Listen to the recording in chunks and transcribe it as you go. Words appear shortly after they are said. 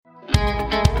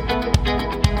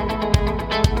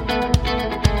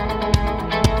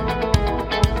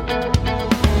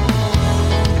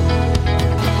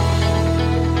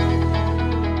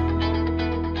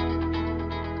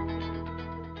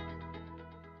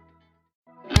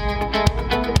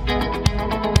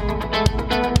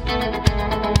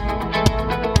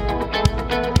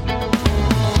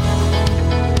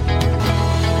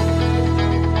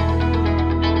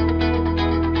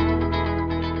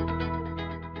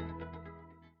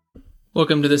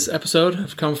Welcome to this episode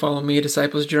of Come Follow Me, a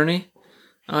Disciple's Journey.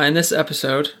 In this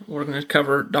episode, we're going to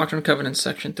cover Doctrine and Covenants,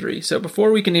 Section 3. So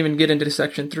before we can even get into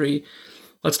Section 3,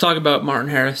 let's talk about Martin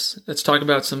Harris. Let's talk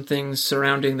about some things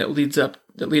surrounding that lead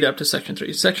up to Section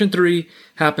 3. Section 3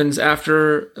 happens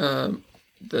after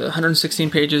the 116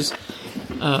 pages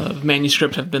of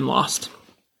manuscript have been lost.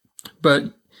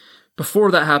 But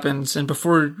before that happens, and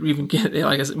before we even get it,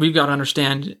 like I said, we've got to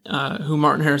understand who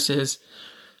Martin Harris is,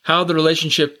 how the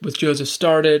relationship with Joseph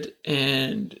started,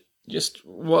 and just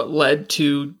what led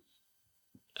to,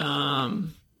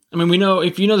 we know,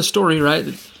 if you know the story, right,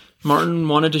 that Martin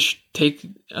wanted to take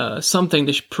something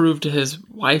to prove to his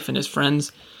wife and his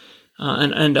friends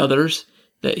and others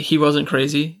that he wasn't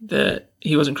crazy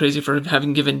for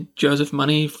having given Joseph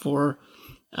money for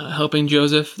helping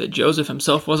Joseph, that Joseph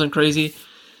himself wasn't crazy.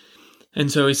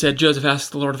 And so he said, Joseph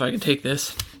asked the Lord if I could take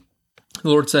this. The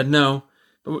Lord said no.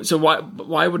 So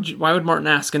why would Martin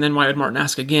ask, and then why would Martin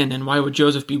ask again, and why would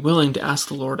Joseph be willing to ask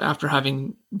the Lord after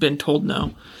having been told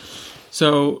no?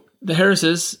 So the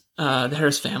Harrises, the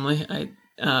Harris family,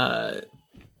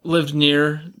 lived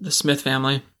near the Smith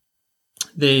family.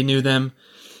 They knew them.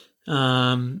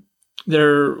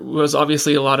 There was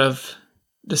obviously a lot of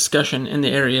discussion in the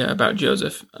area about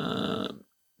Joseph. After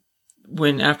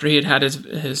he had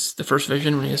the first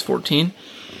vision when he was 14.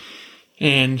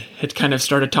 And had kind of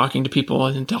started talking to people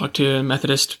and talked to a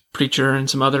Methodist preacher and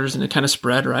some others, and it kind of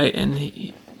spread, right? And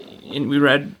we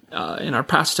read in our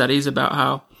past studies about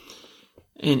how,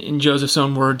 in Joseph's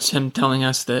own words, him telling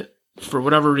us that for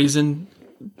whatever reason,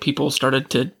 people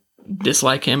started to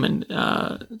dislike him and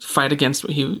fight against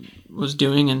what he was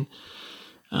doing, and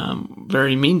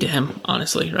very mean to him,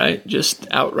 honestly, right? Just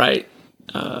outright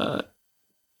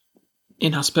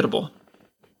inhospitable.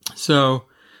 So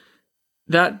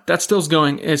That still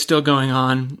is still going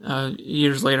on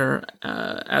years later,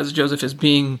 as Joseph is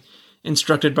being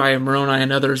instructed by Moroni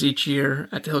and others each year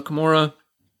at the Hill Cumorah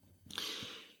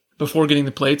before getting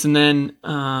the plates, and then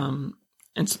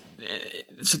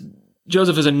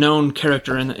Joseph is a known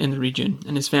character in the region,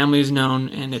 and his family is known,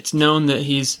 and it's known that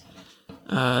he's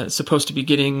supposed to be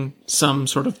getting some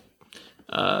sort of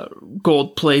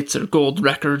gold plates or gold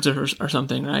records or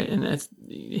something, right? And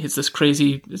it's this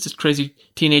crazy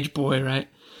teenage boy, right?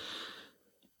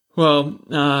 Well,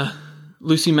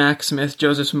 Lucy Mack Smith,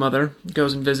 Joseph's mother,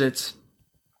 goes and visits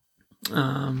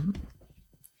the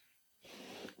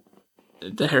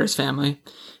Harris family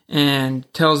and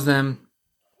tells them,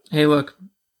 "Hey, look,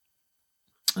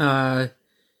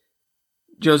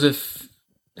 Joseph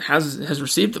has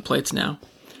received the plates now,"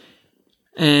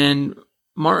 and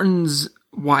Martin's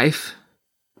wife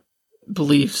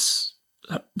believes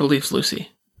Lucy,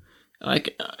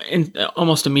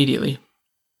 almost immediately.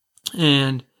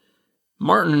 And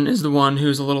Martin is the one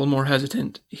who's a little more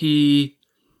hesitant. He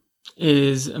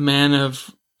is a man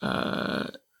of,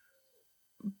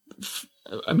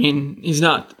 he's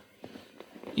not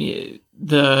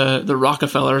the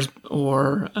Rockefellers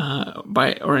or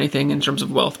anything in terms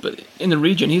of wealth, but in the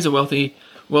region, he's a wealthy,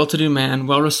 well-to-do man,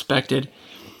 well-respected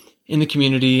in the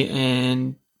community,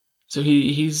 and so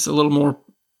he's a little more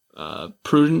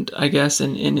prudent, I guess,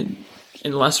 and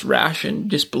less rash and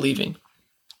just believing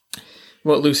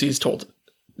what Lucy's told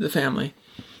the family.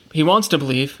 He wants to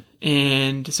believe,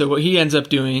 and so what he ends up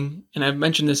doing, and I've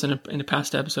mentioned this in a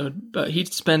past episode, but he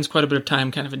spends quite a bit of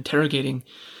time kind of interrogating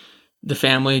the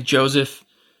family, Joseph,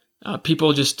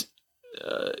 people just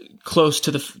close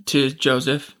to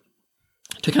Joseph,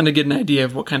 to kind of get an idea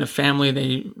of what kind of family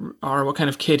they are, what kind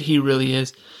of kid he really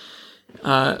is.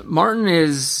 Martin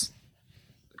is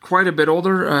quite a bit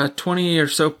older, 20 or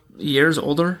so years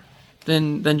older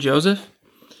than Joseph.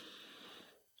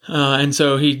 And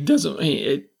so he doesn't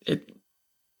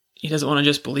want to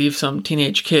just believe some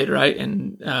teenage kid, right?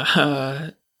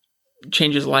 And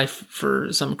change his life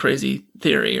for some crazy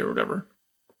theory or whatever.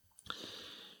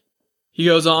 He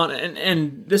goes on,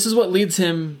 and this is what leads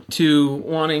him to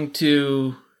wanting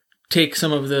to take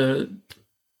some of the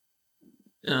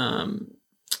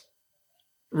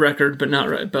record,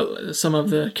 but some of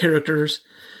the characters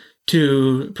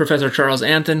to Professor Charles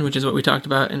Anthon, which is what we talked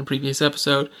about in a previous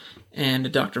episode,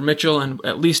 and Dr. Mitchell, and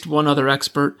at least one other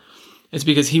expert. It's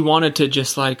because he wanted to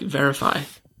just verify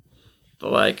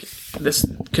that this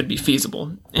could be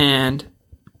feasible, and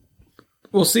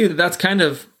we'll see that that's kind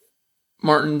of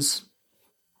Martin's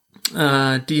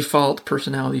default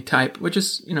personality type, which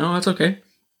is, that's okay.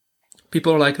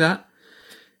 People are like that.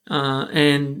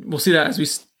 And we'll see that as we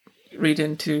read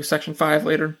into section 5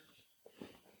 later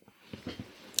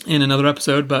in another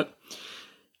episode. But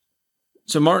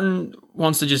so Martin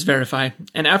wants to just verify.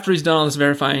 And after he's done all this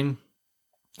verifying,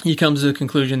 he comes to the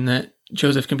conclusion that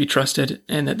Joseph can be trusted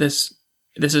and that this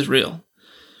is real.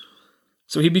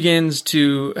 So he begins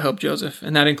to help Joseph,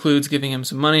 and that includes giving him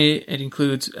some money. It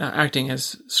includes acting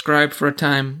as scribe for a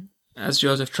time as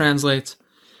Joseph translates.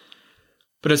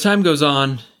 But as time goes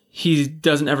on, he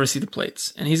doesn't ever see the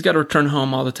plates, and he's got to return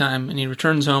home all the time. And he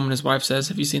returns home, and his wife says,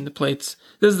 "Have you seen the plates?"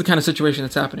 This is the kind of situation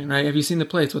that's happening, right? Have you seen the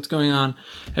plates? What's going on?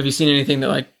 Have you seen anything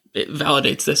that it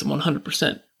validates this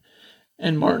 100%?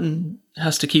 And Martin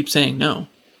has to keep saying no,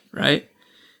 right?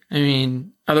 I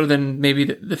mean, other than maybe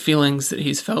the feelings that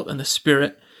he's felt in the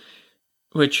spirit,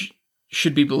 which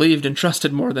should be believed and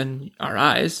trusted more than our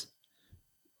eyes.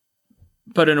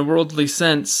 But in a worldly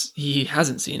sense, he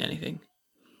hasn't seen anything.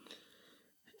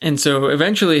 And so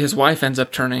eventually his wife ends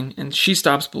up turning, and she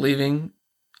stops believing,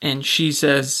 and she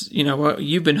says, "You know what,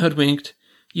 you've been hoodwinked,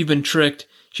 you've been tricked."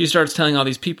 She starts telling all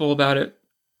these people about it.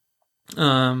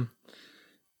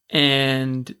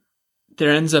 And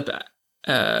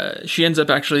she ends up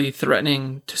actually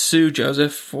threatening to sue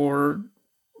Joseph for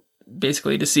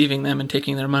basically deceiving them and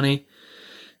taking their money.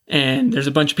 And there's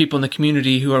a bunch of people in the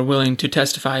community who are willing to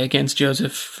testify against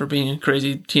Joseph for being a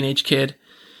crazy teenage kid.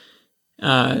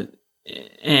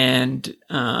 And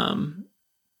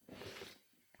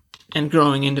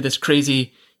growing into this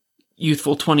crazy,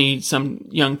 youthful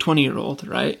young 20-year-old,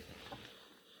 right?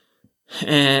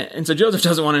 And so Joseph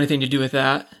doesn't want anything to do with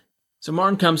that. So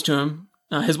Martin comes to him.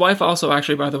 His wife also,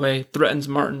 actually, by the way, threatens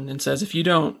Martin and says, "If you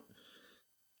don't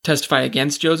testify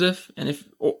against Joseph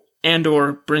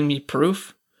or bring me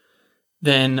proof,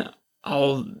 then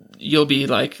you'll be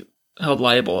held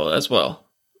liable as well."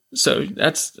 So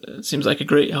seems like a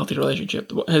great, healthy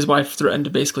relationship. His wife threatened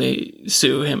to basically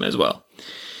sue him as well.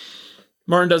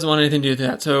 Martin doesn't want anything to do with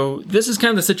that. So this is kind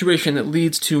of the situation that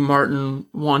leads to Martin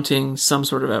wanting some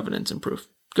sort of evidence and proof.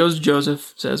 Goes to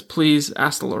Joseph, says, "Please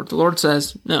ask the Lord." The Lord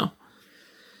says, "No."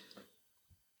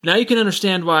 Now you can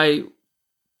understand why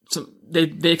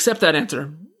they accept that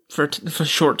answer for a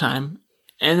short time.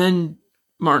 And then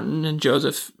Martin and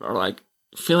Joseph are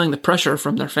feeling the pressure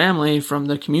from their family, from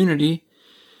the community.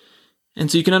 And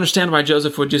so you can understand why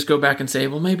Joseph would just go back and say,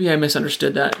 "Well, maybe I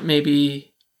misunderstood that.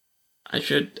 Maybe I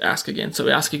should ask again." So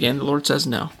we ask again. The Lord says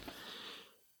no.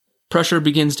 Pressure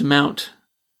begins to mount.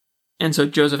 And so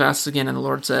Joseph asks again, and the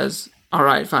Lord says, "All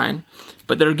right, fine."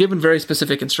 But they're given very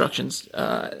specific instructions.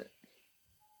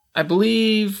 I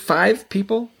believe 5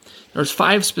 people. There's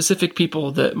 5 specific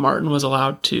people that Martin was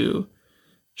allowed to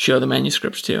show the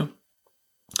manuscripts to.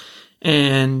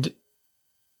 And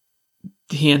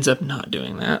he ends up not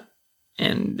doing that.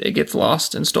 And it gets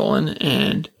lost and stolen.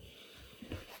 And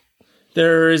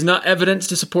there is not evidence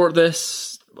to support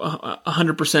this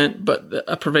 100%, but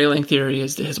a prevailing theory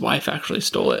is that his wife actually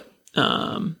stole it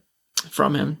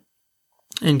from him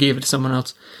and gave it to someone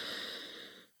else.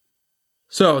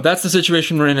 So that's the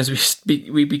situation we're in as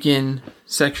we begin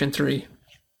section 3.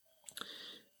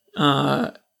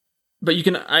 But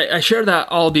I share that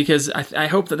all because I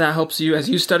hope that helps you as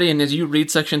you study and as you read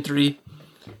section 3.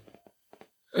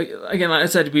 Again, like I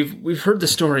said, we've heard the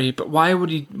story, but why would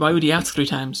he ask 3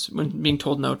 times when being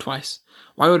told no twice?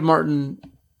 Why would Martin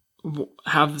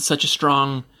have such a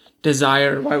strong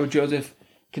desire? Why would Joseph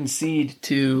concede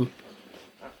to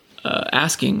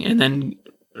asking and then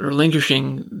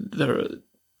relinquishing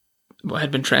what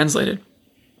had been translated?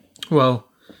 Well,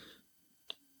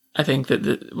 I think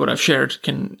that what I've shared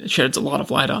sheds a lot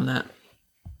of light on that.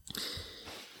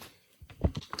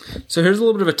 So here's a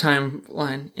little bit of a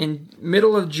timeline. In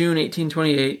middle of June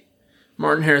 1828,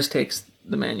 Martin Harris takes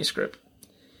the manuscript.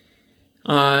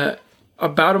 About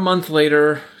a month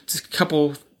later, it's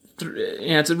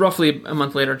roughly a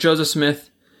month later, Joseph Smith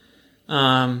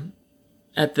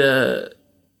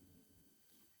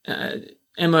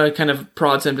Emma kind of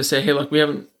prods him to say, "Hey, look,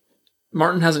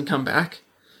 Martin hasn't come back,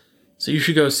 so you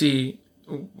should go see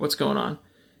what's going on."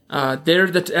 At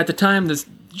the time,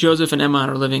 Joseph and Emma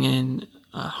are living in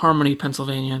Harmony,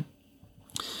 Pennsylvania.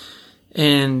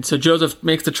 And so Joseph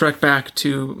makes the trek back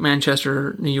to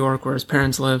Manchester, New York, where his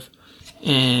parents live,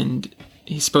 and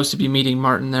he's supposed to be meeting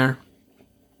Martin there.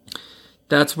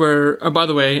 That's where, oh, by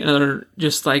the way,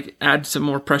 add some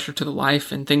more pressure to the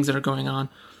life and things that are going on.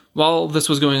 While this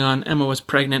was going on, Emma was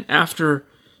pregnant. After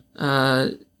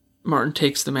Martin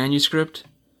takes the manuscript,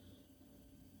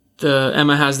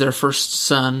 Emma has their first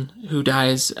son who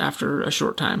dies after a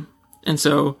short time. And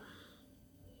so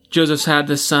Joseph's had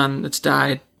this son that's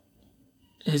died.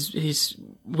 He's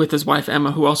with his wife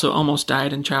Emma, who also almost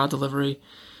died in child delivery.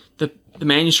 The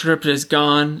manuscript is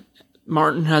gone.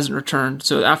 Martin hasn't returned.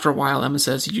 So after a while, Emma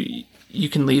says, you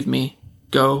can leave me.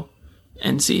 Go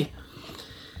and see.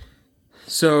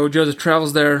 So Joseph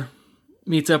travels there,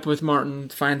 meets up with Martin,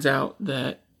 finds out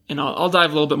that and I'll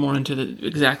dive a little bit more into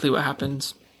exactly what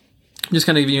happens. Just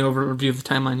kind of give you an overview of the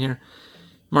timeline here.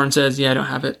 Martin says, yeah, I don't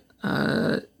have it.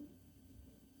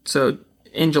 So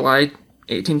in July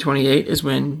 1828 is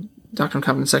when Doctrine and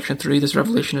Covenants Section 3, this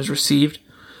revelation is received.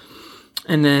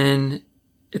 And then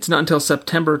it's not until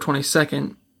September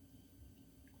 22nd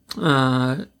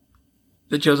that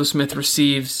Joseph Smith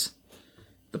receives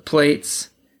the plates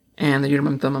and the Urim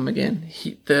and Thummim again.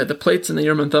 The plates and the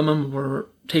Urim and Thummim were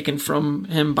taken from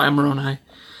him by Moroni.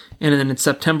 And then it's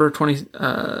September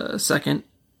 22nd,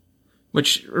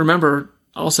 which, remember,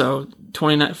 also,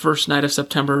 21st night of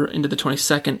September into the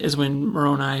 22nd is when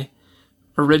Moroni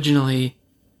originally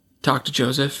talked to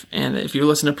Joseph. And if you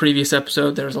listen to a previous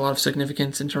episode, there's a lot of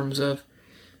significance in terms of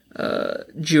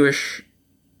Jewish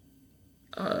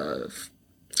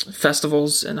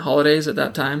festivals and holidays at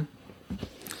that time.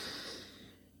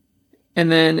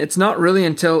 And then it's not really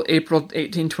until April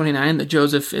 1829 that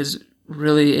Joseph is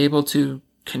really able to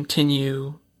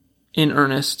continue in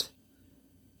earnest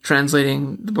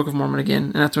translating the Book of Mormon again,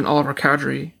 and that's when Oliver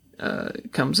Cowdery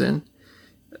comes in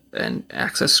and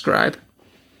acts as scribe.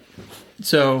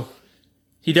 So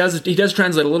he does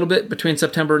translate a little bit between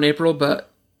September and April,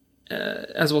 but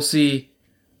as we'll see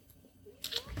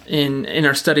in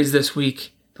our studies this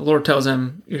week, the Lord tells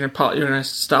him you're gonna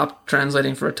stop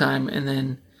translating for a time, and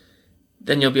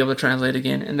then you'll be able to translate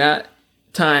again. And that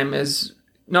time is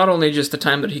not only just the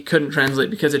time that he couldn't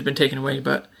translate because it had been taken away,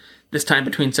 but this time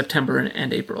between September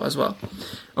and April as well.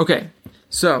 Okay,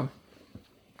 so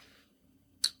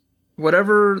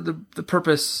whatever the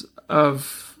purpose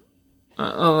of...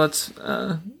 let's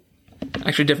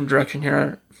actually different direction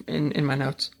here in my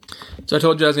notes. So I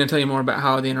told you I was going to tell you more about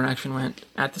how the interaction went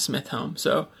at the Smith home.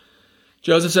 So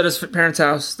Joseph's at his parents'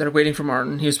 house. They're waiting for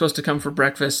Martin. He was supposed to come for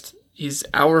breakfast. He's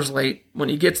hours late. When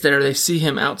he gets there, they see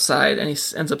him outside, and he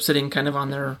ends up sitting kind of on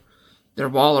their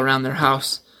wall around their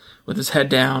house with his head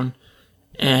down.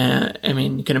 And I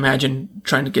mean, you can imagine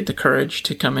trying to get the courage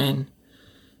to come in.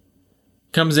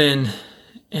 Comes in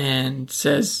and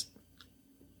says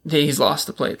that he's lost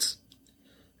the plates.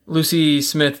 Lucy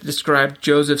Smith described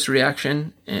Joseph's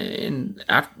reaction in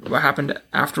what happened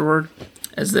afterward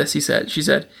as this. She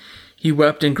said, he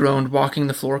wept and groaned, walking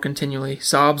the floor continually.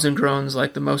 Sobs and groans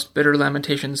like the most bitter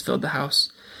lamentations filled the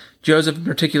house. Joseph in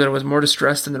particular was more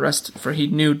distressed than the rest, for he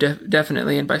knew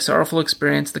definitely and by sorrowful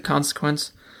experience the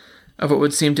consequence of what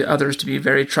would seem to others to be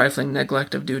very trifling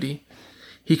neglect of duty.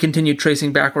 He continued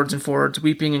tracing backwards and forwards,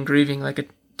 weeping and grieving like a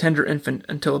tender infant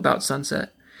until about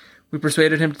sunset. We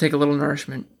persuaded him to take a little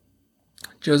nourishment.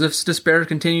 Joseph's despair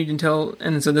continued until,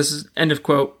 and so this is end of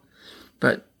quote,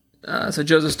 but so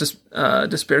Joseph's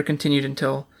despair continued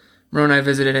until Moroni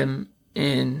visited him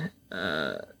in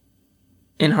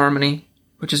Harmony,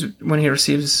 which is when he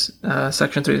receives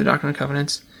Section 3 of the Doctrine and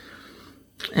Covenants,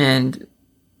 and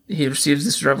he receives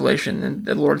this revelation, and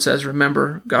the Lord says,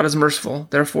 remember, God is merciful,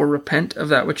 therefore repent of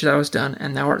that which thou hast done,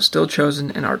 and thou art still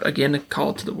chosen, and art again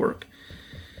called to the work.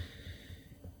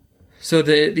 So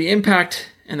the impact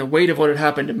and the weight of what had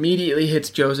happened immediately hits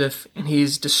Joseph, and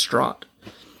he's distraught.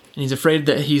 And he's afraid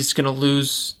that he's going to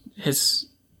lose his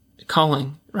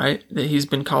calling, right? That he's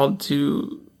been called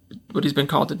to what he's been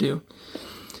called to do.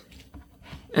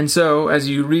 And so, as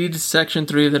you read Section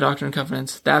 3 of the Doctrine and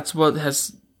Covenants, that's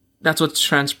what's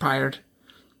transpired.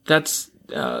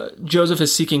 Joseph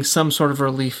is seeking some sort of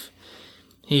relief.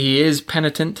 He is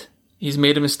penitent. He's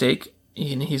made a mistake,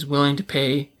 and he's willing to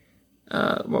pay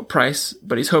what price,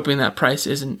 but he's hoping that price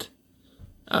isn't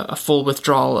a full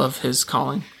withdrawal of his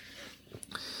calling.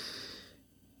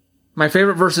 My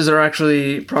favorite verses are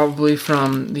actually probably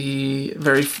from the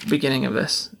very beginning of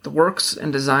this. The works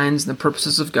and designs and the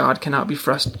purposes of God cannot be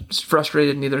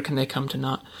frustrated, neither can they come to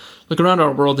naught. Look around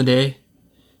our world today,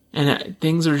 and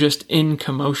things are just in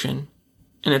commotion.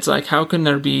 And it's like, how can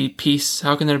there be peace?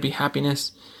 How can there be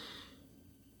happiness?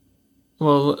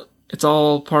 Well, it's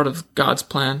all part of God's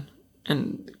plan,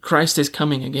 and Christ is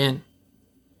coming again.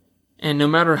 And no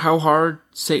matter how hard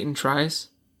Satan tries,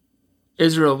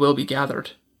 Israel will be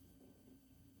gathered.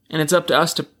 And it's up to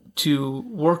us to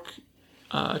work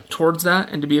towards that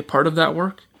and to be a part of that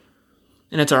work.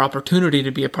 And it's our opportunity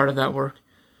to be a part of that work.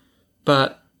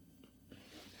 But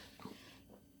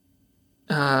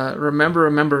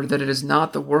remember that it is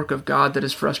not the work of God that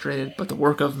is frustrated, but the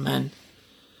work of men.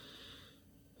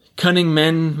 Cunning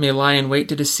men may lie in wait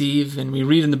to deceive, and we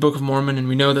read in the Book of Mormon, and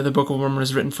we know that the Book of Mormon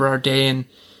is written for our day, and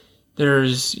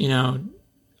there's,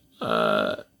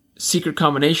 secret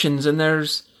combinations, and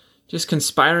there's just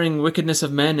conspiring wickedness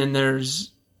of men, and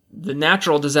there's the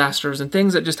natural disasters and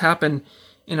things that just happen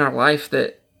in our life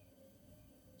that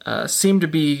seem to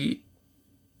be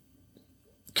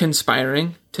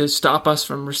conspiring to stop us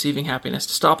from receiving happiness,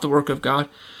 to stop the work of God.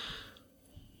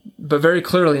 But very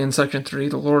clearly in section 3,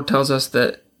 the Lord tells us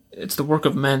that it's the work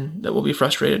of men that will be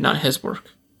frustrated, not his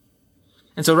work.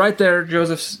 And so right there,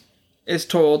 Joseph is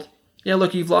told, yeah,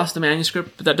 look, you've lost the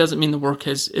manuscript, but that doesn't mean the work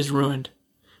is ruined,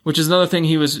 which is another thing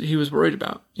he was worried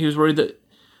about. He was worried that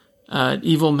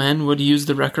evil men would use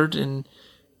the record, and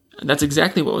that's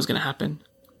exactly what was going to happen.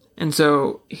 And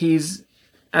so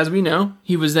as we know,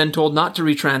 he was then told not to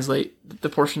retranslate the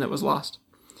portion that was lost.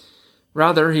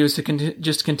 Rather, he was to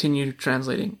just continue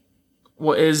translating.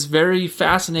 What is very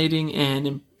fascinating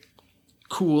and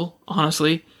cool,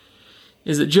 honestly,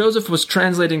 is that Joseph was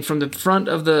translating from the front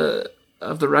of the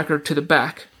record to the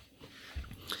back.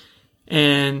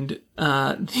 And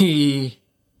the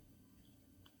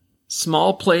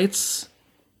small plates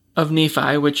of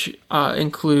Nephi, which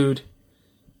include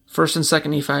 1st and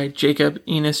 2nd Nephi, Jacob,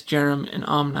 Enos, Jerem, and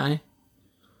Omni,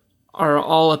 were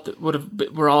all at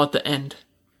the end.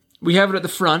 We have it at the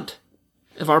front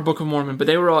of our Book of Mormon, but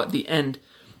they were all at the end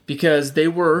because they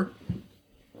were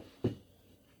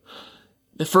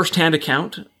the first-hand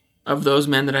account of those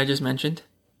men that I just mentioned.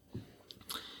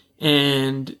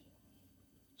 And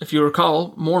if you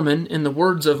recall, Mormon, in the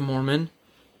words of Mormon,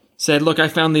 said, look, I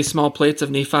found these small plates of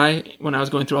Nephi when I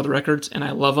was going through all the records, and I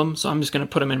love them, so I'm just going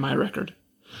to put them in my record.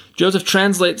 Joseph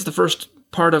translates the first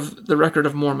part of the record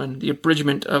of Mormon, the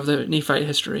abridgment of the Nephite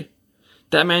history.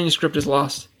 That manuscript is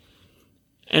lost.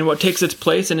 And what takes its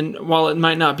place, and while it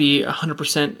might not be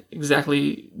 100%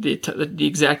 exactly the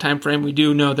exact time frame, we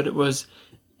do know that it was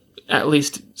at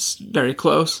least very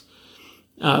close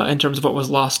in terms of what was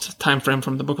lost time frame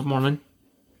from the Book of Mormon,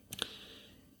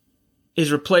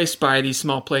 is replaced by these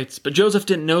small plates. But Joseph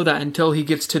didn't know that until he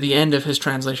gets to the end of his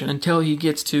translation, until he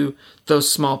gets to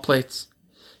those small plates.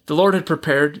 The Lord had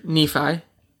prepared Nephi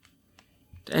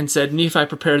and said, Nephi,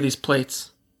 prepare these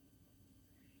plates.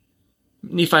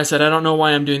 Nephi said, I don't know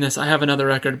why I'm doing this. I have another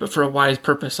record, but for a wise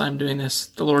purpose I'm doing this.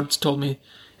 The Lord's told me,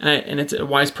 and it's a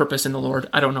wise purpose in the Lord.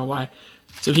 I don't know why.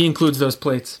 So he includes those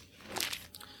plates.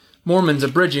 Mormon's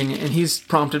abridging, and he's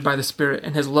prompted by the Spirit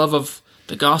and his love of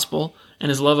the gospel and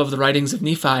his love of the writings of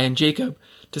Nephi and Jacob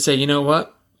to say, you know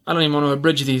what? I don't even want to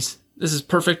abridge these. This is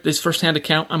perfect. This first-hand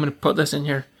account, I'm going to put this in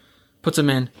here. Puts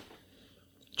them in.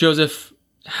 Joseph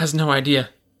has no idea.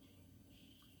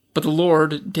 But the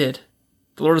Lord did.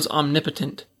 The Lord is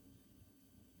omnipotent.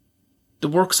 The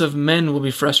works of men will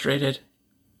be frustrated,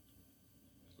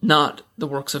 not the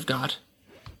works of God.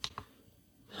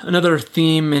 Another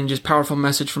theme and just powerful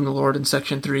message from the Lord in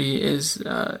section 3 is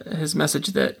his message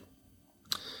that,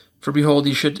 for behold,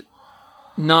 you should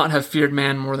not have feared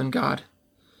man more than God.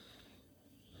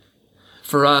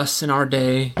 For us in our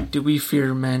day, do we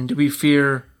fear men? Do we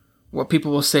fear what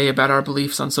people will say about our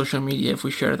beliefs on social media if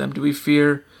we share them? Do we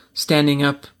fear standing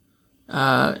up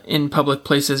in public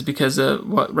places because of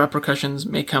what repercussions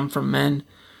may come from men?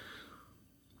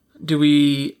 Are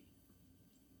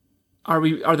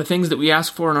the things that we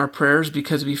ask for in our prayers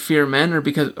because we fear men or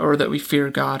that we fear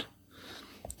God?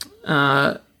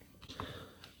 I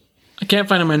can't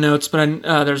find it in my notes, but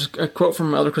there's a quote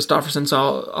from Elder Christofferson,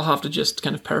 so I'll have to just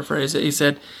kind of paraphrase it. He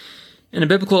said, in a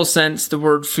biblical sense, the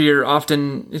word fear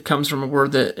often it comes from a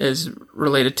word that is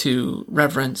related to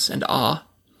reverence and awe.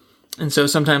 And so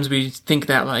sometimes we think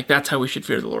that like that's how we should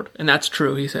fear the Lord. And that's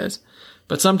true, he says.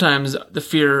 But sometimes the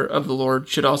fear of the Lord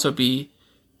should also be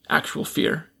actual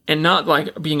fear. And not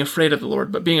like being afraid of the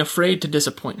Lord, but being afraid to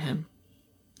disappoint him.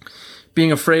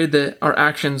 Being afraid that our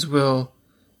actions will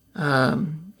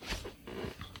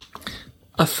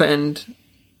offend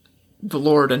the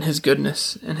Lord and his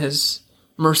goodness and his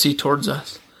mercy towards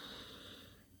us.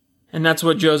 And that's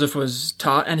what Joseph was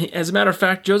taught. And as a matter of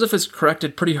fact, Joseph is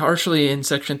corrected pretty harshly in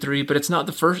section 3, but it's not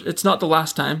the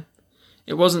last time.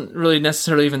 It wasn't really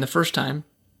necessarily even the first time.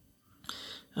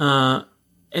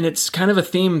 And it's kind of a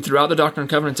theme throughout the Doctrine and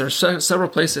Covenants. There are several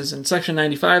places. In section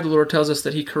 95, the Lord tells us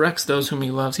that he corrects those whom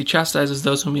he loves. He chastises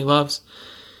those whom he loves.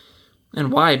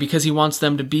 And why? Because he wants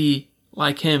them to be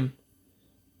like him.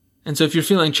 And so if you're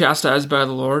feeling chastised by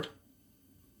the Lord,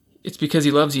 it's because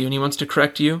he loves you and he wants to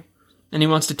correct you. And he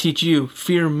wants to teach you,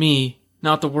 fear me,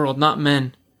 not the world, not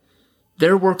men.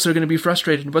 Their works are going to be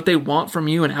frustrated. What they want from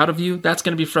you and out of you, that's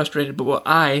going to be frustrated. But what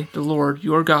I, the Lord,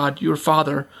 your God, your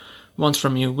Father, wants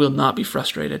from you will not be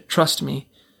frustrated. Trust me.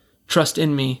 Trust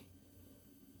in me.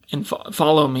 And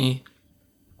follow me.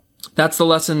 That's the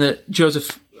lesson that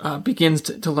Joseph begins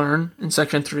to learn in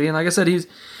section 3. And like I said,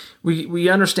 we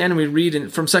understand and we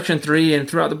read from section 3 and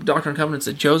throughout the Doctrine and Covenants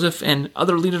that Joseph and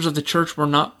other leaders of the church were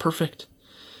not perfect.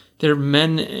 They're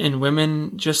men and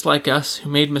women just like us who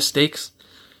made mistakes.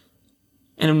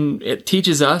 And it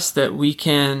teaches us that we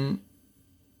can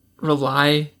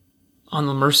rely on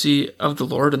the mercy of the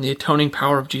Lord and the atoning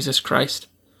power of Jesus Christ.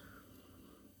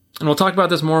 And we'll talk about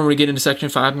this more when we get into section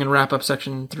 5. I'm going to wrap up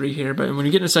section 3 here. But when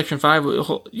you get into section 5,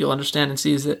 what you'll understand and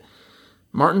see is that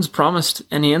Martin's promised,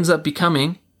 and he ends up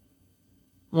becoming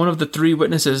one of the 3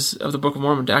 witnesses of the Book of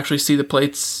Mormon to actually see the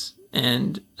plates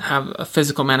and have a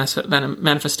physical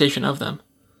manifestation of them.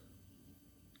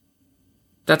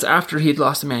 That's after he'd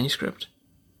lost the manuscript.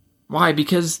 Why?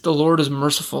 Because the Lord is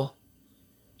merciful.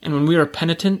 And when we are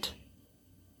penitent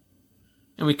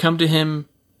and we come to him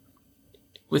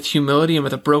with humility and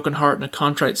with a broken heart and a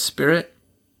contrite spirit,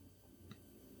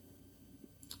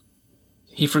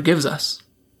 he forgives us.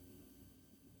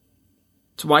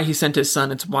 It's why he sent his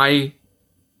son. It's why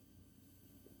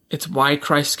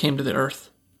Christ came to the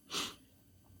earth.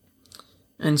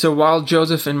 And so while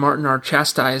Joseph and Martin are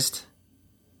chastised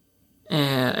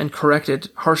and corrected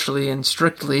harshly and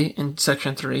strictly in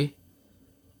section 3,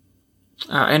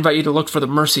 I invite you to look for the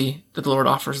mercy that the Lord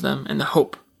offers them and the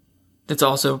hope that's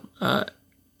also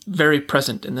very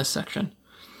present in this section.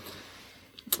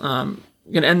 I'm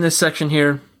going to end this section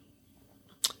here.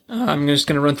 I'm just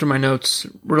going to run through my notes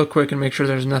real quick and make sure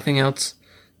there's nothing else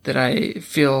that I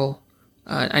feel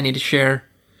I need to share.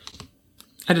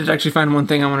 I did actually find one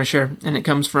thing I want to share, and it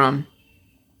comes from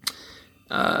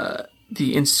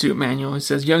the Institute manual. It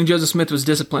says, young Joseph Smith was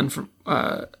disciplined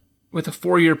with a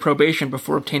 4-year probation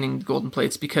before obtaining the golden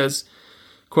plates because,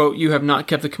 quote, you have not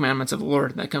kept the commandments of the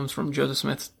Lord. That comes from Joseph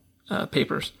Smith's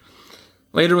papers.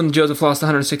 Later, when Joseph lost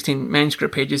 116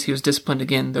 manuscript pages, he was disciplined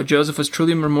again. Though Joseph was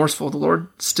truly remorseful, the Lord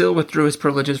still withdrew his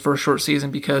privileges for a short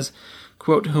season because,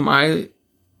 quote, whom I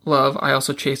love, I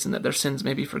also chasten, that their sins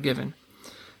may be forgiven.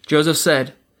 Joseph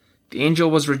said, the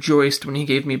angel was rejoiced when he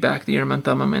gave me back the Urim and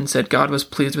Thummim and said, God was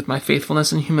pleased with my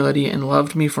faithfulness and humility and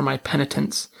loved me for my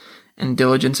penitence and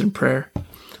diligence in prayer.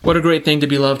 What a great thing to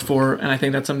be loved for, and I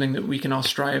think that's something that we can all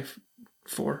strive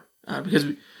for, because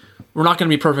we're not going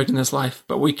to be perfect in this life,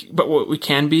 but what we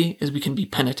can be is we can be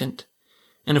penitent.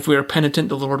 And if we are penitent,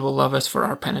 the Lord will love us for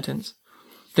our penitence.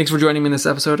 Thanks for joining me in this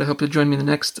episode. I hope you'll join me in the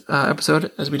next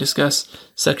episode as we discuss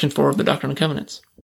section 4 of the Doctrine and Covenants.